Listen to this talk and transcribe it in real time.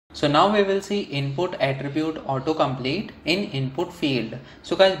So now we will see input attribute autocomplete in input field.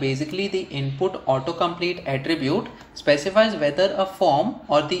 So guys, basically the input autocomplete attribute specifies whether a form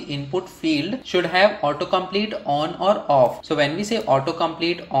or the input field should have autocomplete on or off. So when we say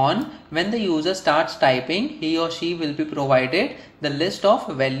autocomplete on, when the user starts typing, he or she will be provided the list of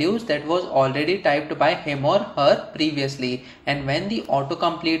values that was already typed by him or her previously, and when the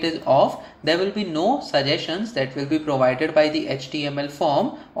autocomplete is off, there will be no suggestions that will be provided by the HTML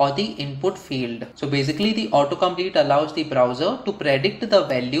form or the input field. So basically the autocomplete allows the browser to predict the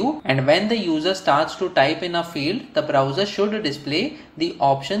value, and when the user starts to type in a field, the browser should display the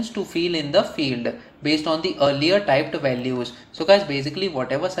options to fill in the field based on the earlier typed values. So guys, basically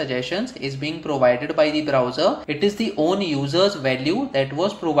whatever suggestions is being provided by the browser, it is the own user's value that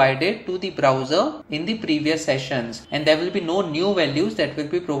was provided to the browser in the previous sessions, and there will be no new values that will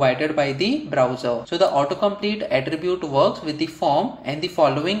be provided by the browser. So the autocomplete attribute works with the form and the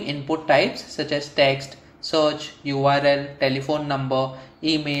following input types such as text, search, URL, telephone number,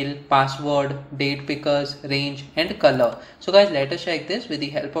 email, password, date pickers, range and color. So guys, let us check this with the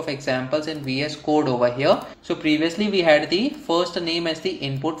help of examples in VS Code over here. So previously we had the first name as the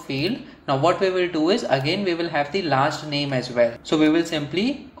input field. Now what we will do is, again we will have the last name as well. So we will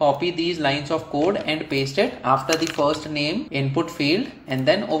simply copy these lines of code and paste it after the first name input field, and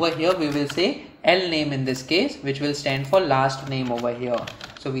then over here we will say L name in this case, which will stand for last name over here.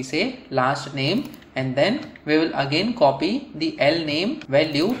 So we say last name, and then we will again copy the L name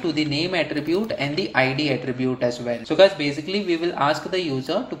value to the name attribute and the ID attribute as well. So guys, basically we will ask the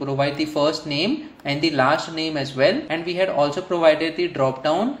user to provide the first name and the last name as well, and we had also provided the drop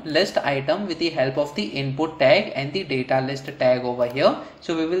down list item with the help of the input tag and the data list tag over here.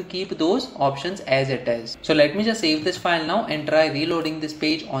 So we will keep those options as it is. So let me just save this file now and try reloading this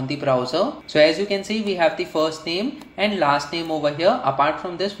page on the browser. So as you can see, we have the first name and last name over here. Apart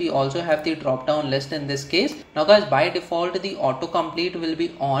from this, we also have the drop down list in this case. Now guys, by default the autocomplete will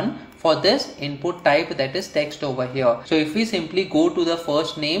be on for this input type, that is text over here. So if we simply go to the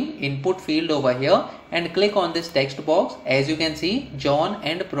first name input field over here and click on this text box, as you can see, John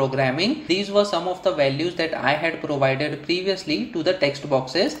and programming, these were some of the values that I had provided previously to the text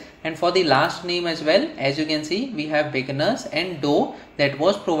boxes. And for the last name as well, as you can see, we have beginners and do that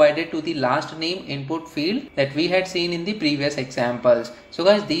was provided to the last name input field that we had seen in the previous examples. So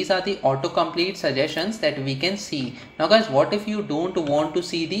guys, these are the autocomplete suggestions that we can see. Now guys, what if you don't want to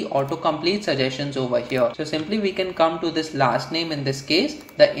see the autocomplete suggestions over here? So simply we can come to this last name in this case,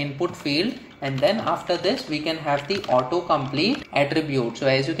 the input field, and then after this we can have the autocomplete attribute. So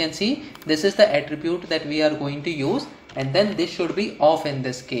as you can see, this is the attribute that we are going to use, and then this should be off in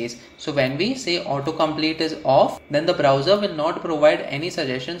this case. So when we say autocomplete is off, then the browser will not provide any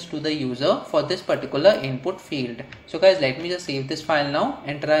suggestions to the user for this particular input field. So guys, let me just save this file now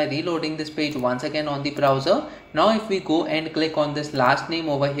and try reloading this page once again on the browser. Now if we go and click on this last name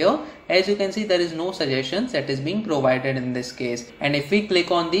over here, as you can see, there is no suggestions that is being provided in this case. And if we click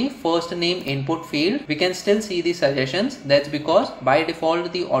on the first name input field, we can still see the suggestions. That's because by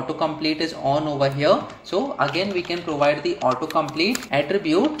default the autocomplete is on over here. So again we can provide the autocomplete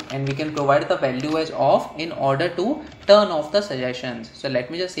attribute and we can provide the value as off in order to turn off the suggestions. So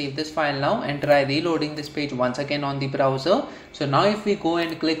let me just save this file now and try reloading this page once again on the browser. So now if we go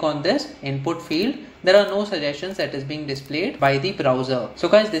and click on this input field, there are no suggestions that is being displayed by the browser. So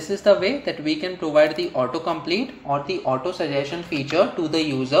guys, this is the way that we can provide the autocomplete or the auto suggestion feature to the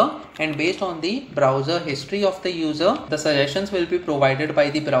user, and based on the browser history of the user, the suggestions will be provided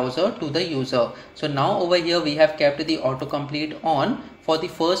by the browser to the user. So now over here we have kept the autocomplete on for the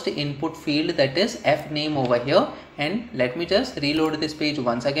first input field, that is F name over here. And let me just reload this page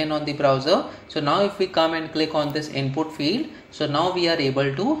once again on the browser. So now if we come and click on this input field, so now we are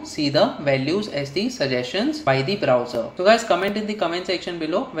able to see the values as the suggestions by the browser. So guys, comment in the comment section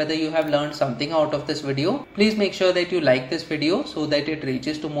below whether you have learned something out of this video. Please make sure that you like this video so that it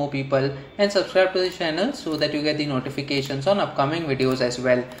reaches to more people, and subscribe to the channel so that you get the notifications on upcoming videos as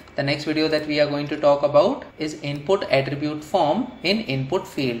well. The next video that we are going to talk about is input attribute form in input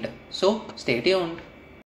field. So stay tuned.